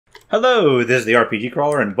Hello, this is the RPG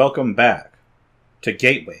Crawler, and welcome back to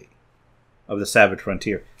Gateway of the Savage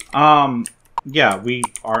Frontier. Yeah, we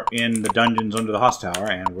are in the dungeons under the Hosttower,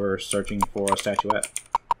 and we're searching for a statuette.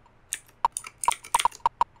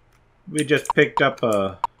 We just picked up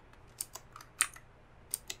a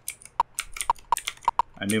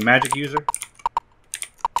new magic user.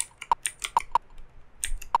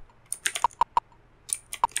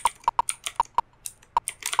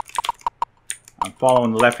 I'm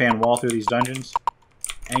following the left-hand wall through these dungeons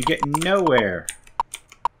and getting nowhere.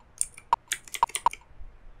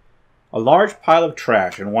 A large pile of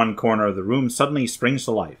trash in one corner of the room suddenly springs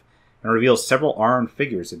to life and reveals several armed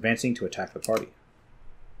figures advancing to attack the party.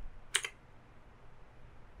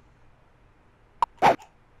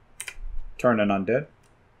 Turn an undead.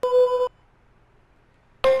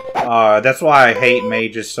 That's why I hate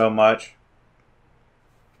mages so much.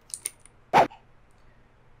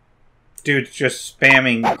 Dude's just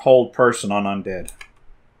spamming hold person on undead.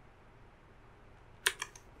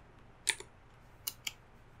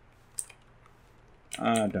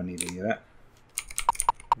 Don't need any of that.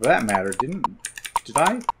 For that matter, did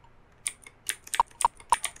I?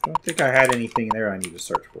 Don't think I had anything there I need to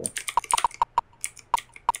search for.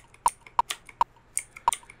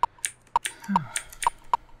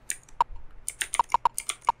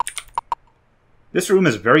 This room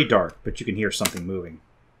is very dark, but you can hear something moving.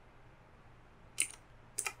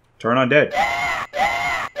 Turn undead.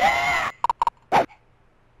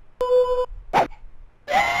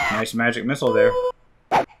 Nice magic missile there.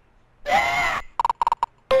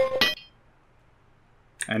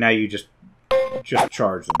 And now you just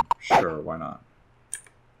charge them. Sure, why not?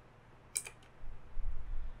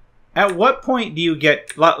 At what point do you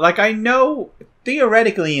get... Like, I know,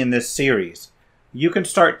 theoretically in this series, you can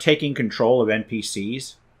start taking control of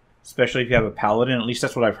NPCs. Especially if you have a paladin. At least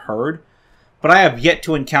that's what I've heard. But I have yet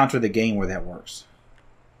to encounter the game where that works.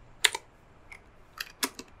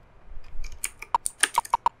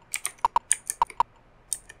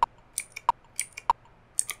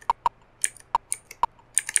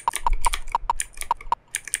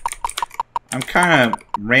 I'm kind of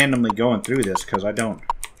randomly going through this because I don't...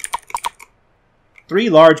 3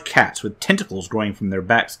 large cats with tentacles growing from their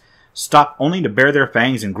backs stop only to bare their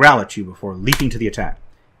fangs and growl at you before leaping to the attack.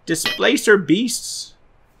 Displacer beasts!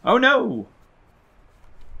 Oh no!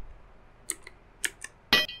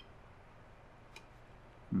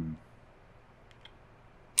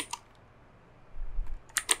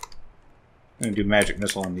 I'm going to do magic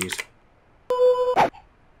missile on these.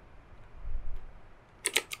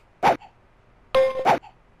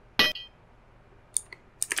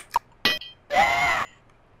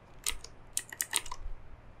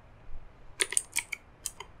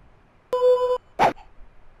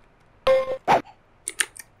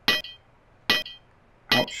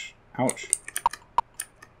 Ouch. Ouch.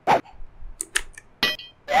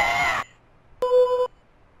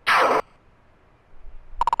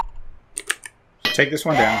 Take this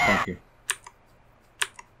one down, thank you.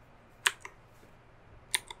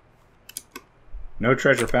 No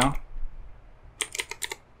treasure found.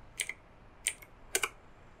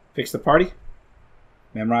 Fix the party.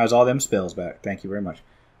 Memorize all them spells back. Thank you very much.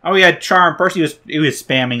 Oh, he had charm. First he was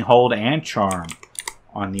spamming hold and charm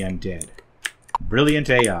on the undead. Brilliant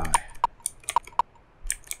AI.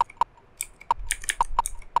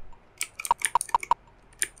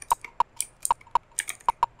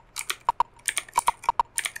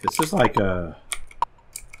 This is like a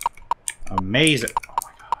maze. Oh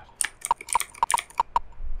my god.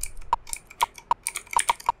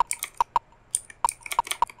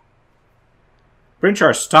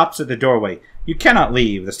 Brinchar stops at the doorway. You cannot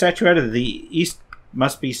leave. The statuette of the east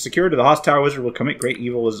must be secured, or the Hosttower wizard will commit great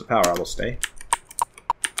evil with his power. I will stay.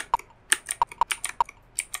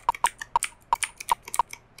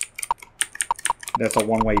 That's a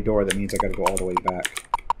one-way door. That means I gotta go all the way back.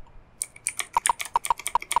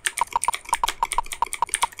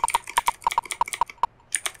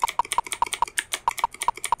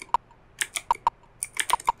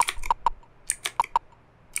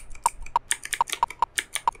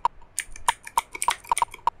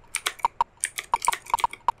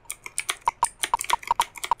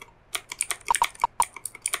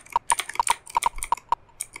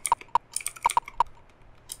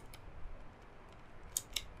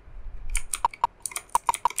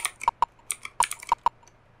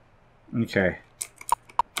 Okay.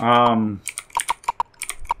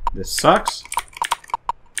 This sucks.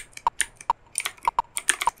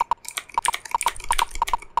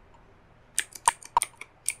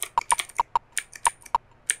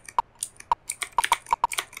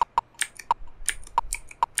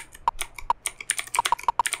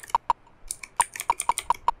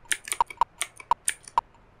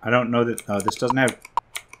 I don't know that... this doesn't have...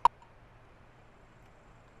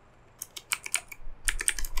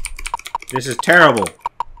 This is terrible.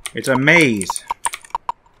 It's a maze.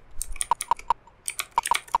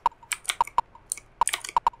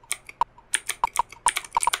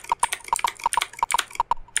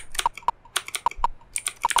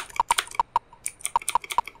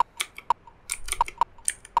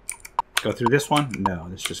 Go through this one? No,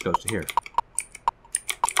 this just goes to here.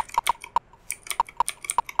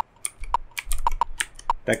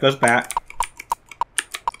 That goes back.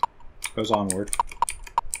 Goes onward.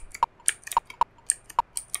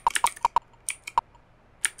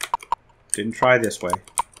 Didn't try this way.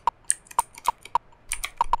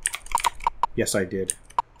 Yes, I did.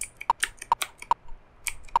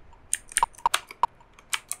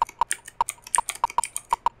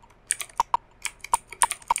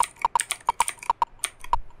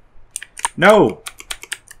 No!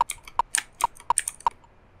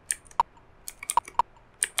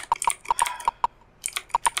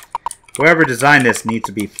 Whoever designed this needs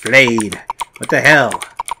to be flayed. What the hell?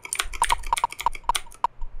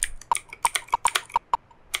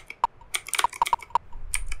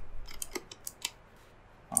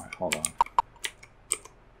 Alright, hold on.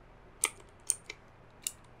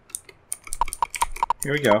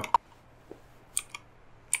 Here we go.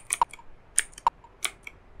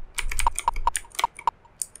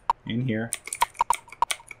 In here.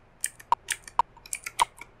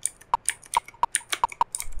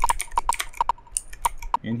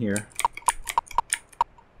 In here.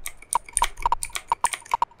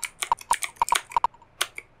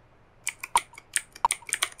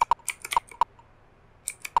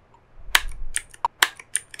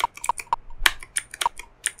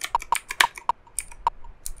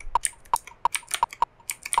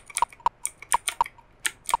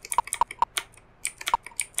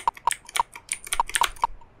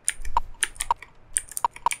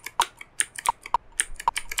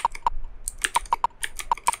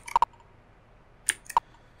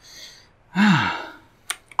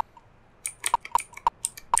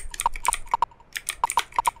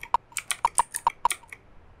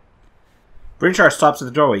 Bridgear stops at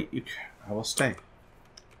the doorway. I will stay.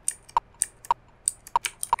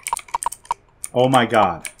 Oh my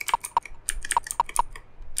god.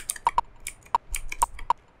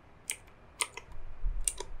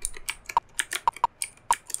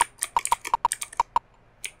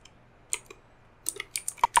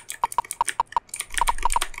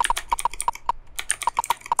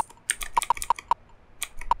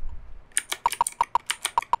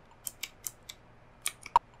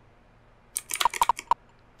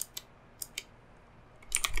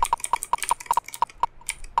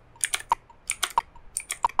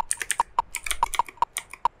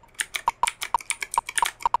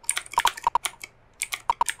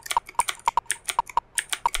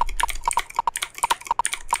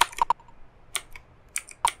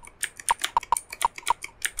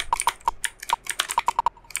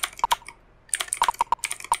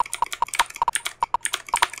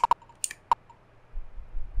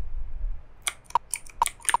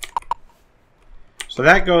 So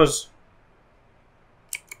that goes...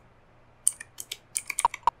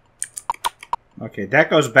 Okay, that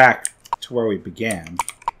goes back to where we began.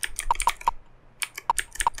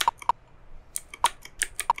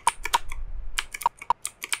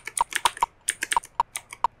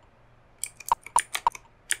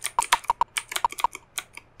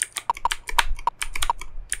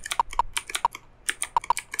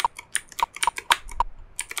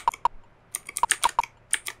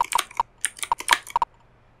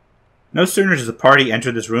 No sooner does the party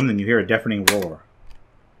enter this room than you hear a deafening roar.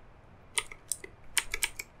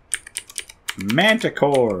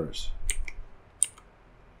 Manticores!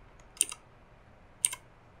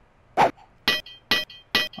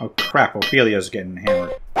 Oh crap, Ophelia's getting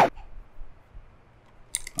hammered. I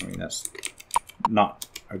mean, that's not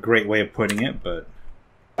a great way of putting it, but...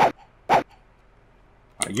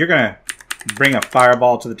 You're gonna bring a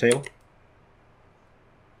fireball to the table?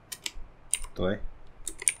 Delay.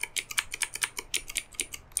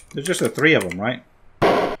 There's just the three of them, right?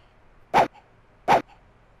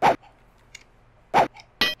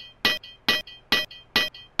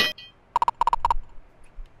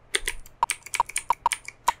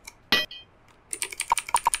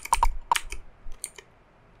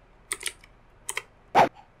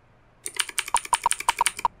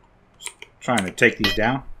 Trying to take these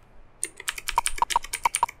down.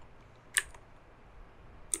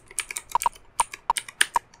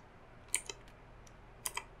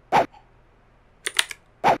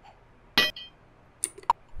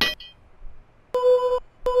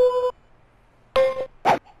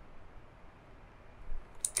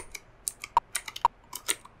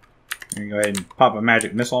 I'm gonna go ahead and pop a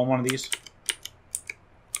magic missile on one of these.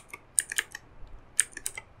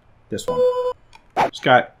 This one. It's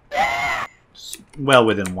got well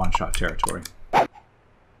within one-shot territory.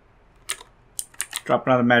 Drop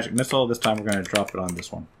another magic missile. This time we're going to drop it on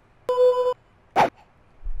this one.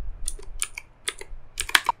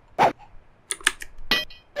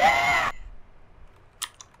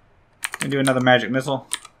 And do another magic missile.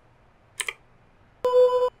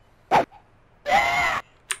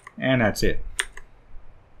 And that's it.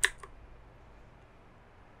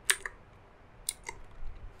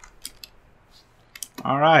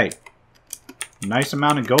 Alright. Nice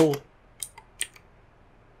amount of gold.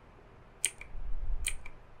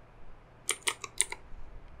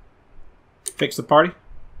 Fix the party.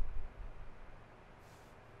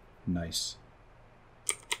 Nice.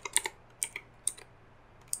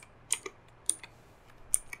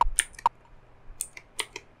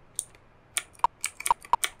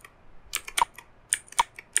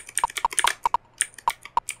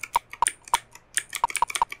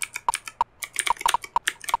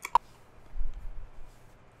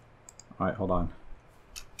 Alright, hold on.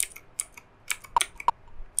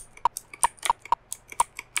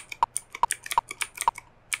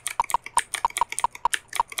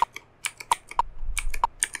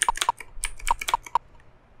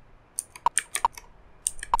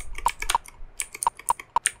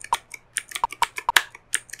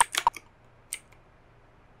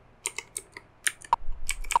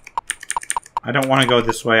 I don't want to go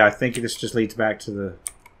this way. I think this just leads back to the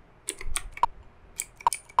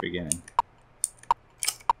beginning.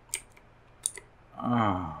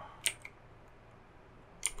 Oh.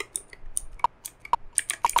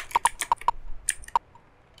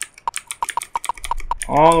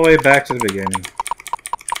 All the way back to the beginning.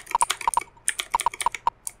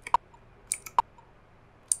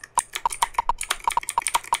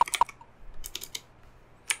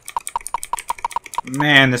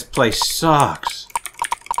 Man, this place sucks.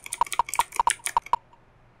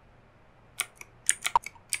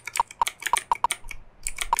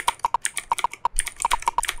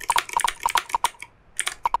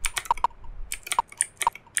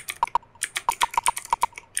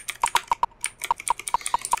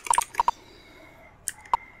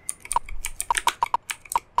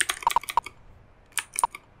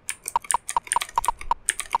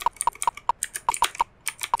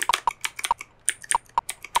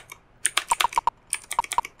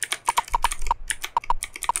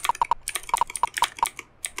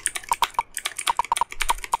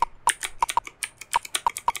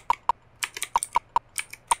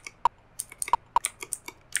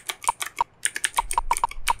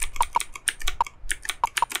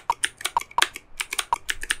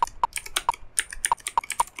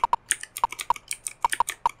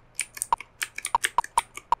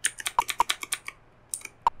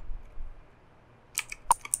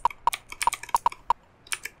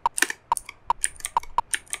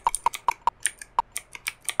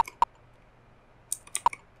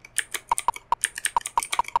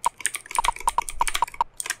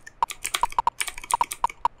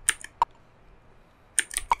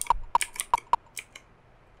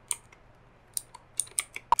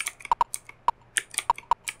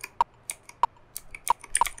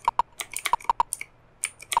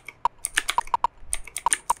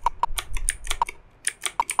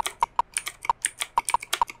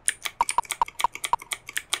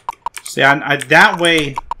 See, that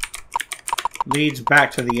way leads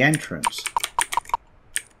back to the entrance.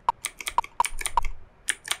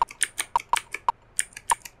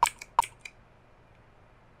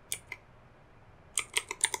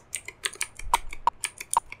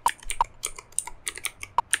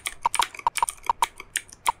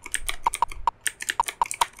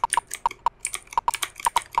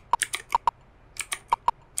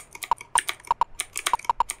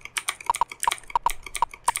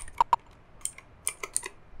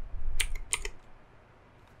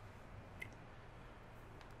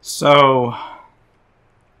 So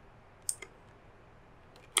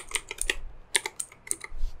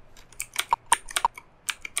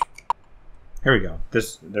here we go.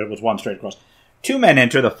 There was one straight across. Two men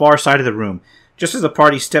enter the far side of the room, just as the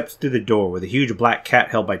party steps through the door with a huge black cat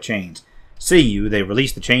held by chains. See you, they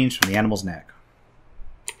release the chains from the animal's neck.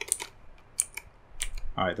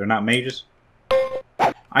 Alright, they're not mages.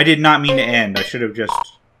 I did not mean to end. I should have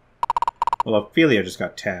just... Well, Ophelia just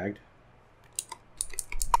got tagged.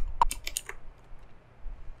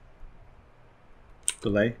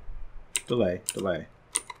 Delay, delay, delay.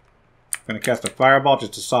 I'm going to cast a fireball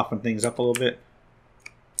just to soften things up a little bit.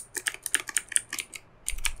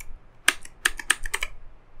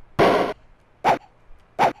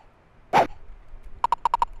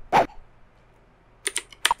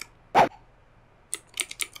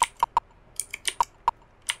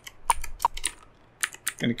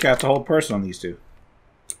 Gonna cast a whole person on these two.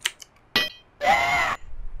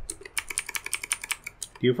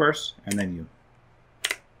 You first, and then you.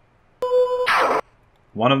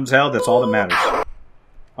 One of them's held, that's all that matters.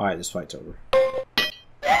 Alright, this fight's over.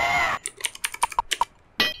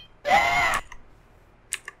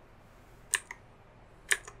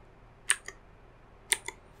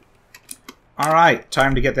 Alright,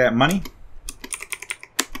 time to get that money.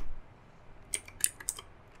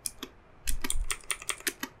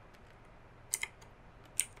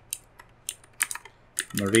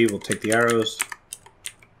 Marie will take the arrows.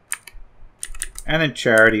 And then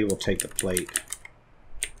Charity will take the plate.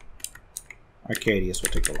 Arcadius will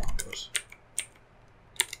take the longbows.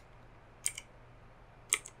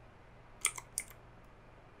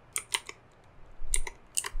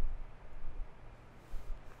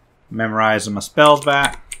 Memorizing my spells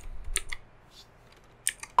back.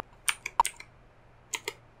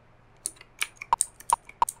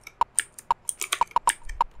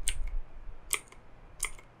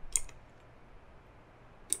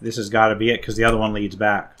 This has got to be it because the other one leads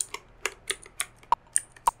back.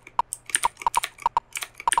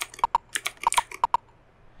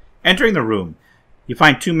 Entering the room, you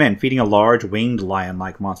find two men feeding a large winged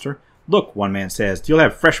lion-like monster. Look, one man says, you'll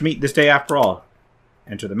have fresh meat this day after all.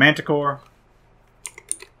 Enter the manticore.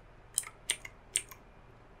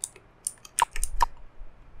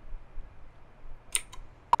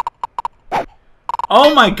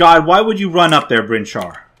 Oh my god, why would you run up there,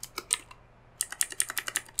 Brinchar?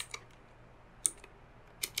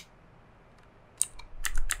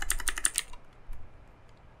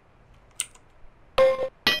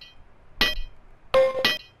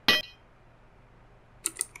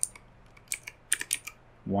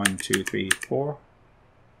 One, two, three, four.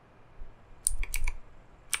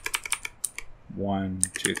 1,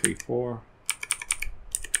 2, 3, 4.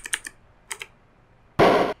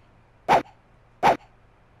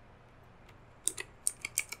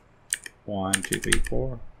 One, two, three,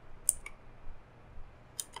 four.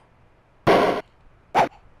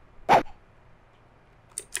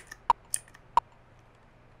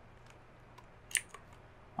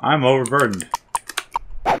 I'm overburdened.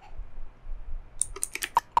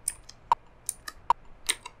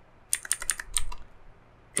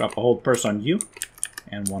 Drop a hold purse on you,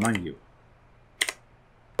 and one on you.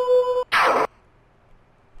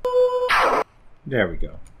 There we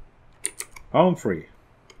go. Home free.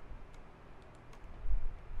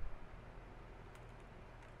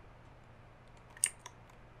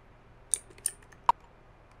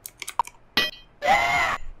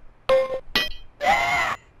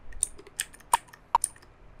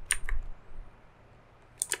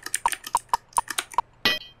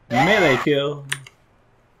 Melee kill.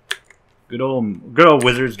 Good old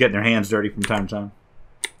wizards getting their hands dirty from time to time.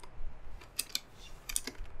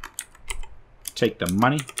 Take the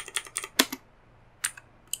money.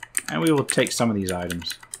 And we will take some of these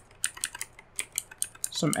items.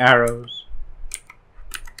 Some arrows.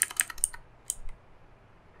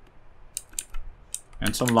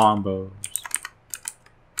 And some longbows.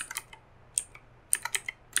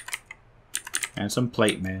 And some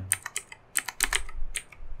plate mail.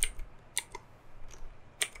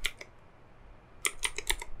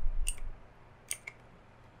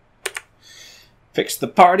 Fix the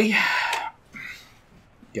party.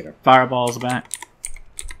 Get our fireballs back.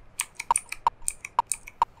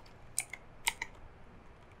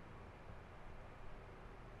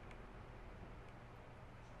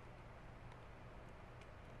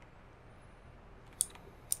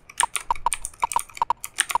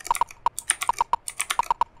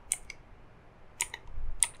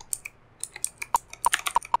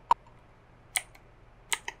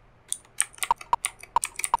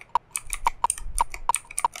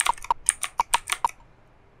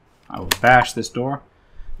 I will bash this door.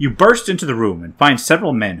 You burst into the room and find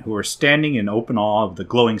several men who are standing in open awe of the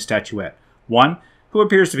glowing statuette. One, who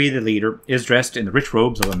appears to be the leader, is dressed in the rich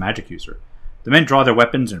robes of a magic user. The men draw their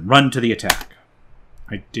weapons and run to the attack.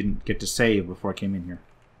 I didn't get to save before I came in here.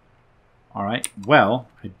 Alright, well,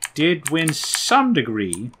 I did win some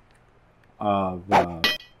degree of... I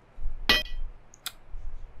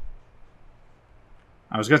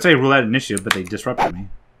was going to say roulette initiative, but they disrupted me.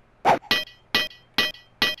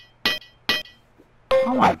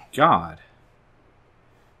 Oh my god.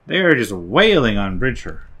 They're just wailing on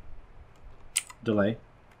Bridger. Delay.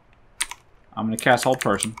 I'm going to cast Hold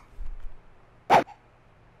Person. And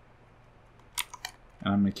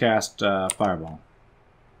I'm going to cast Fireball.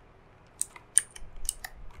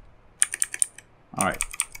 Alright.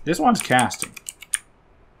 This one's casting.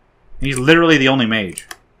 He's literally the only mage.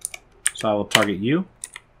 So I will target you.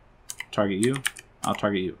 Target you. I'll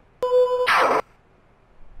target you.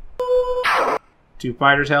 2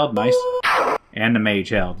 fighters held. Nice. And the mage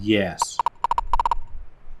held. Yes.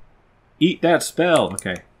 Eat that spell.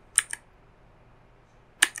 Okay.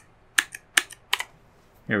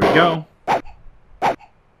 Here we go.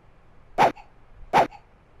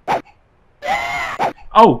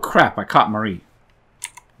 Oh, crap. I caught Marie.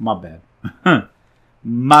 My bad.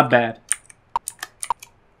 My bad.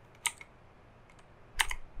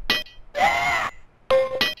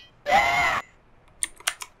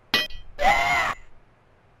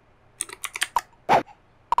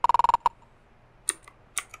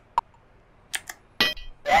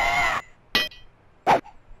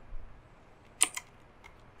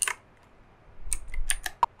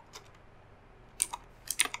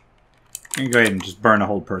 I'm gonna go ahead and just burn a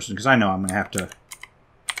whole person because I know I'm gonna have to.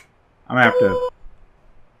 I'm gonna have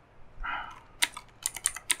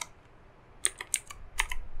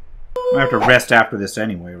to rest after this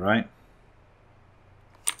anyway, right?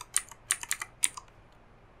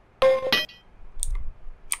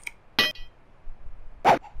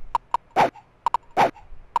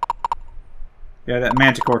 Yeah, that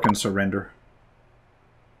manticore can surrender.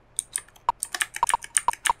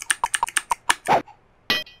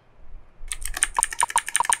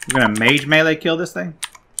 You're gonna mage melee kill this thing?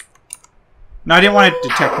 No, I didn't want to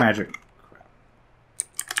detect magic.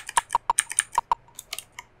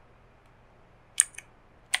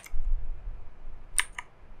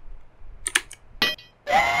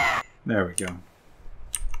 There we go.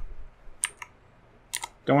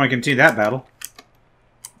 Don't want to continue that battle.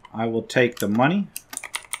 I will take the money.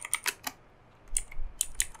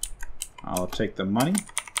 I'll take the money.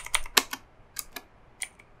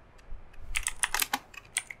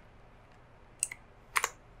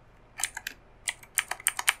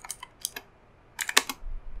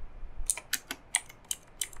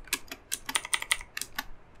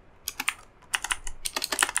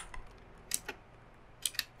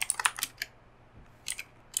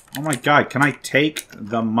 Oh my god, can I take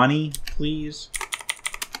the money, please?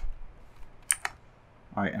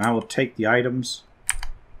 Alright, and I will take the items.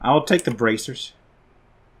 I will take the bracers.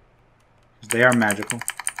 Because they are magical.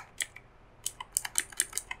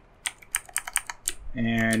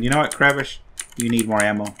 And you know what, Crevish? You need more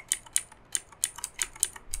ammo.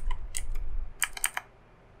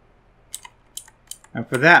 And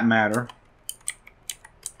for that matter,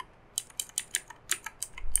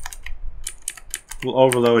 we'll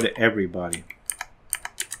overload everybody.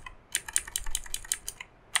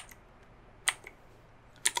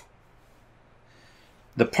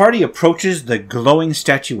 The party approaches the glowing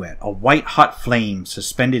statuette, a white-hot flame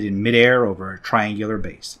suspended in midair over a triangular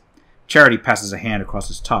base. Charity passes a hand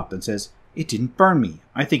across its top and says, "It didn't burn me.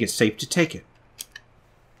 I think it's safe to take it."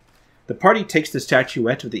 The party takes the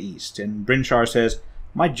statuette of the East, and Brinshar says,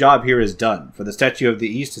 "My job here is done, for the statue of the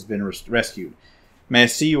East has been rescued. May I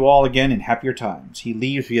see you all again in happier times." He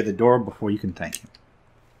leaves via the door before you can thank him.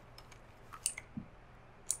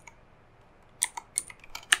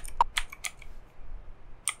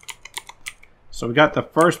 So we got the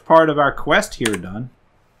first part of our quest here done.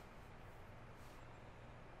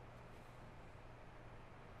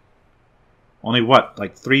 Only what,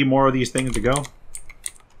 like 3 more of these things to go?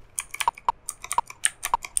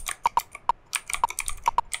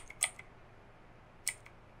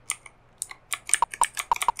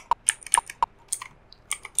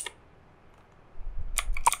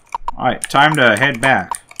 Alright, time to head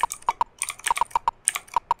back.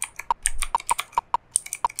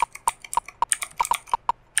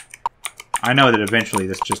 I know that eventually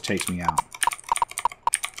this just takes me out.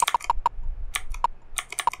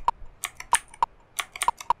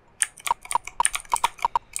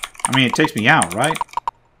 I mean, it takes me out, right?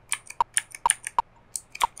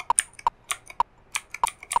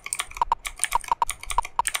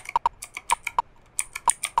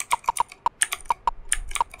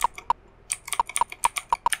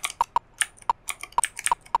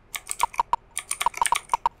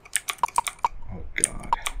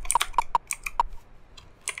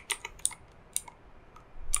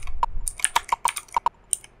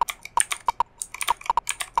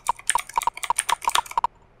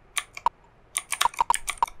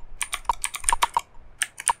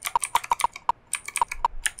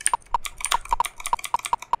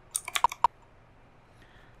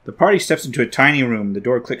 The party steps into a tiny room. The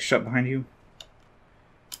door clicks shut behind you.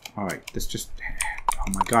 Alright, this just...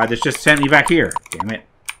 Oh my god, this just sent me back here. Damn it.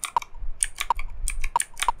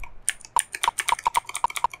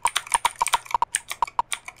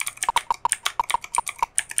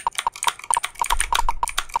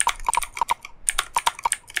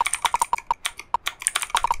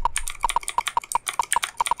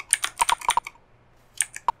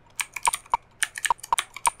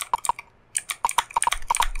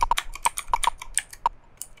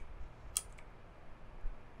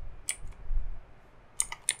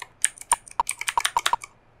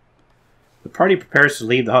 party prepares to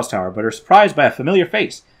leave the Hosttower, but are surprised by a familiar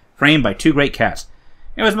face, framed by two great cats.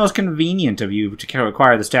 It was most convenient of you to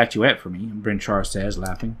acquire the statuette for me, Brinchar says,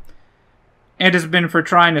 laughing. It has been for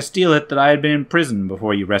trying to steal it that I had been in prison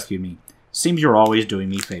before you rescued me. Seems you're always doing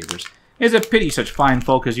me favors. It is a pity such fine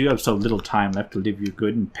folk as you have so little time left to live your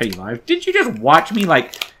good and petty lives. Did you just watch me,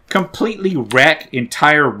 like, completely wreck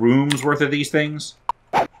entire rooms worth of these things?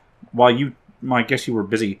 While you, well, I guess you were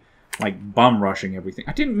busy, like, bum rushing everything.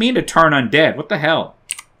 I didn't mean to turn undead. What the hell?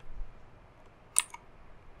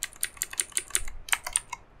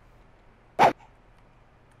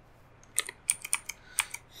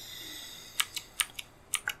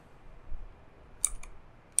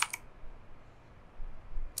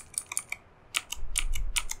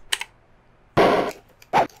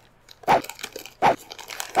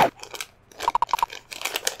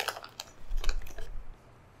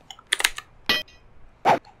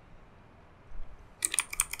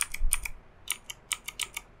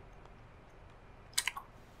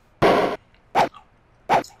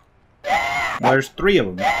 Well, there's 3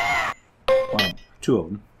 of them. Well, 2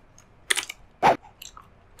 of them.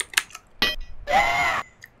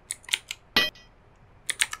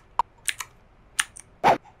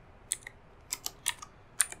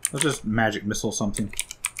 Let's just magic missile something.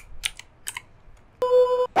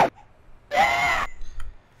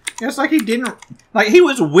 It's like he didn't... Like, he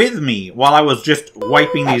was with me while I was just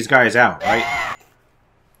wiping these guys out, right?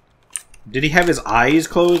 Did he have his eyes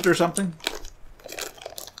closed or something?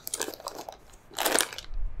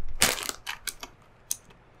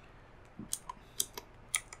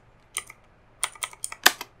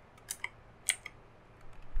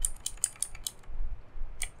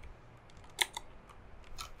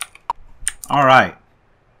 Alright.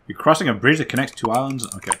 You're crossing a bridge that connects 2 islands?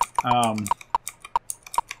 Okay.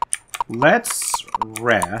 Let's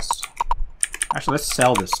rest. Actually, let's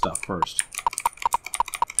sell this stuff first.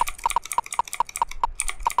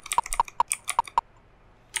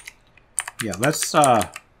 Yeah, let's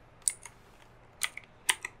sell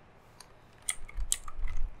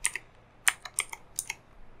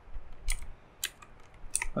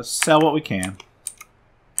what we can.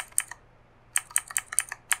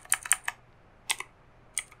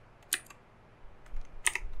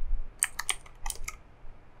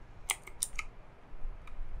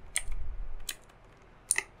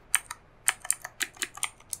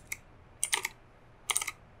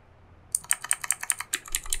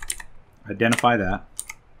 Identify that.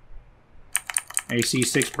 AC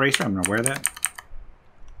 6 bracer, I'm going to wear that.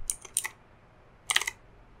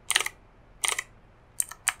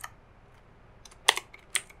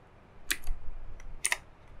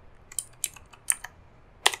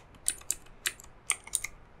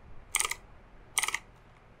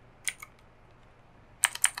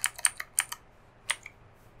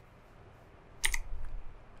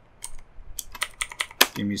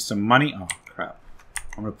 Give me some money. Oh, crap.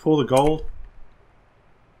 I'm going to pull the gold.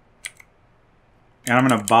 And I'm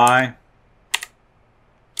going to buy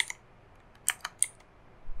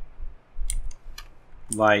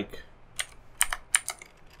like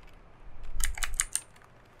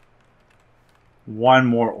one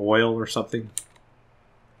more oil or something.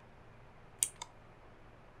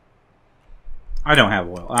 I don't have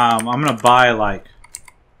oil. I'm going to buy like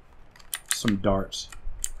some darts.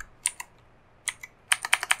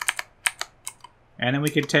 And then we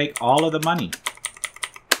can take all of the money.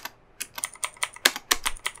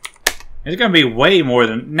 It's going to be way more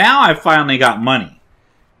than... Now I've finally got money.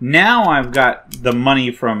 Now I've got the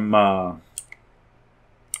money from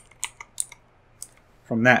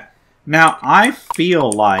that. Now I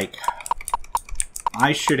feel like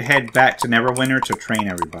I should head back to Neverwinter to train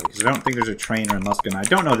everybody. Because I don't think there's a trainer in Luskan. I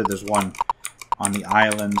don't know that there's one on the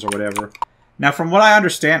islands or whatever. Now from what I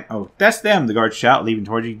understand... Oh, that's them, the guards shout, leaving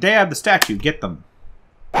towards you. They have the statue. Get them.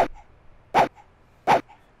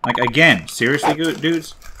 Like, again, seriously,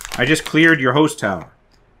 dudes? I just cleared your Hosttower.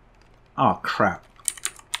 Oh, crap.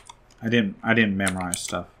 I didn't memorize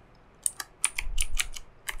stuff.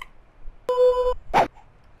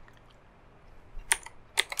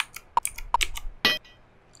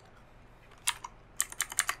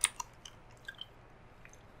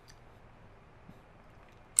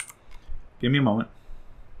 Give me a moment.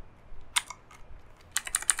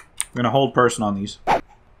 I'm going to hold person on these.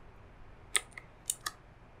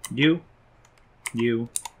 You,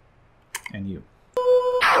 and you.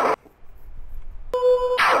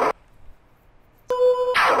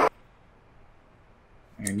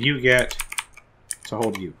 And you get to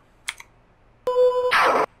hold you.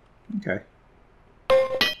 Okay. A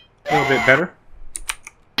little bit better.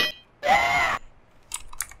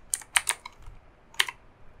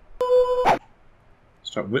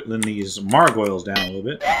 Start whittling these margoyles down a little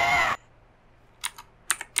bit.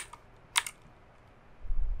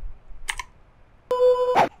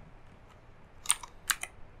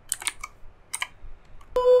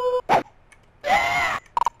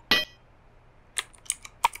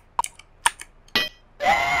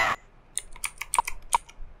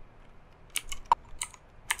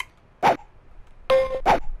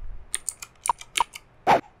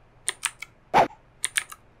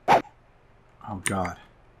 Oh god.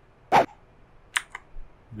 I'm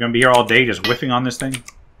gonna be here all day just whiffing on this thing.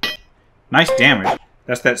 Nice damage.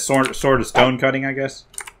 That's that sword of stone cutting, I guess.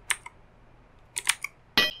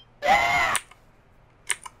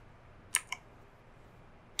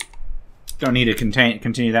 Don't need to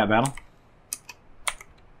continue that battle.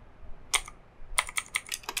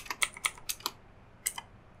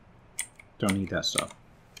 Don't need that stuff.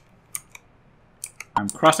 I'm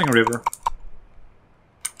crossing a river.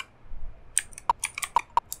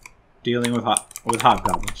 Dealing with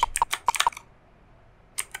hobgoblins.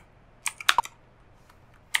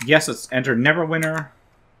 Yes, let's enter Neverwinter.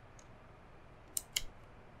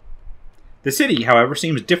 The city, however,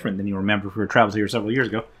 seems different than you remember if we were traveling here several years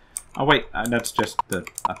ago. Oh wait, that's just the...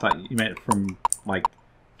 I thought you meant from, like,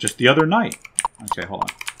 just the other night. Okay, hold on.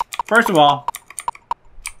 First of all,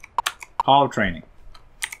 Hall of Training.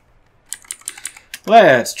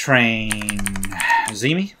 Let's train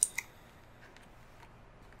Zemi.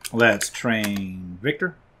 Let's train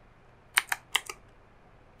Victor.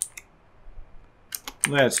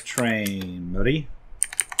 Let's train Marie.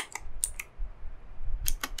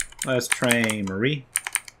 Let's train Marie.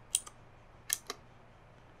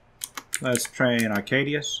 Let's train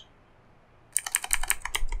Arcadius.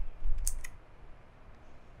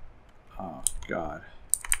 Oh, God.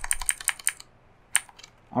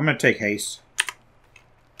 I'm going to take haste.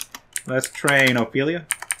 Let's train Ophelia.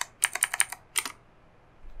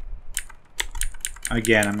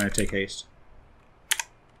 Again, I'm going to take haste.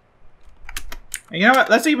 And you know what?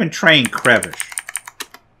 Let's even train Crevish.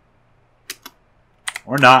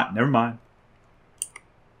 Or not. Never mind.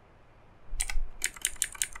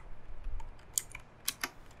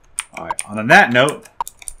 Alright, on that note,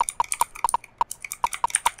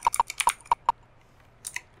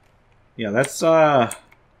 yeah, let's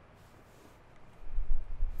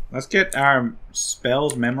get our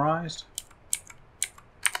spells memorized.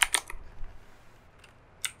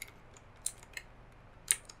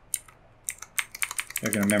 They're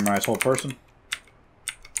going to memorize whole person.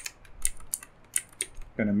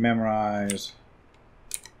 Going to memorize,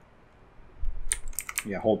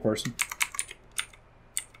 yeah, whole person.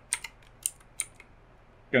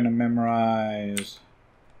 Going to memorize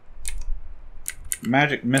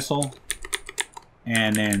magic missile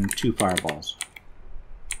and then 2 fireballs.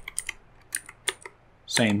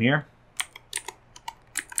 Same here.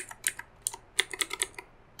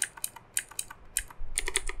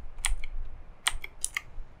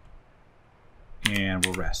 And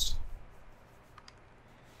we'll rest.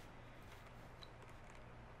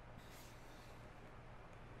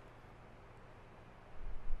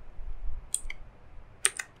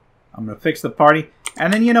 I'm going to fix the party.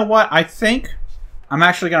 And then you know what? I think I'm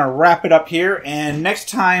actually going to wrap it up here. And next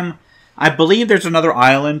time, I believe there's another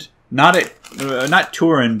island. Not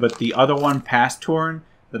Turin, but the other one past Turin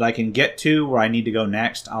that I can get to where I need to go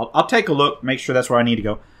next. I'll take a look, make sure that's where I need to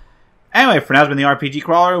go. Anyway, for now, it's been the RPG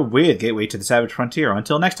Crawler with Gateway to the Savage Frontier.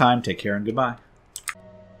 Until next time, take care and goodbye.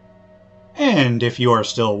 And if you are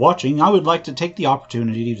still watching, I would like to take the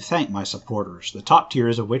opportunity to thank my supporters, the top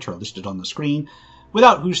tiers of which are listed on the screen,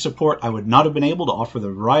 without whose support I would not have been able to offer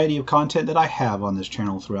the variety of content that I have on this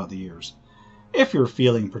channel throughout the years. If you're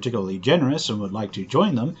feeling particularly generous and would like to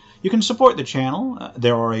join them, you can support the channel.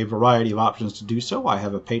 There are a variety of options to do so. I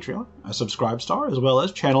have a Patreon, a Subscribe Star, as well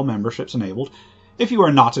as channel memberships enabled. If you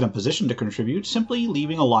are not in a position to contribute, simply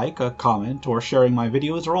leaving a like, a comment, or sharing my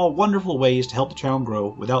videos are all wonderful ways to help the channel grow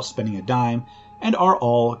without spending a dime, and are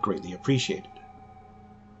all greatly appreciated.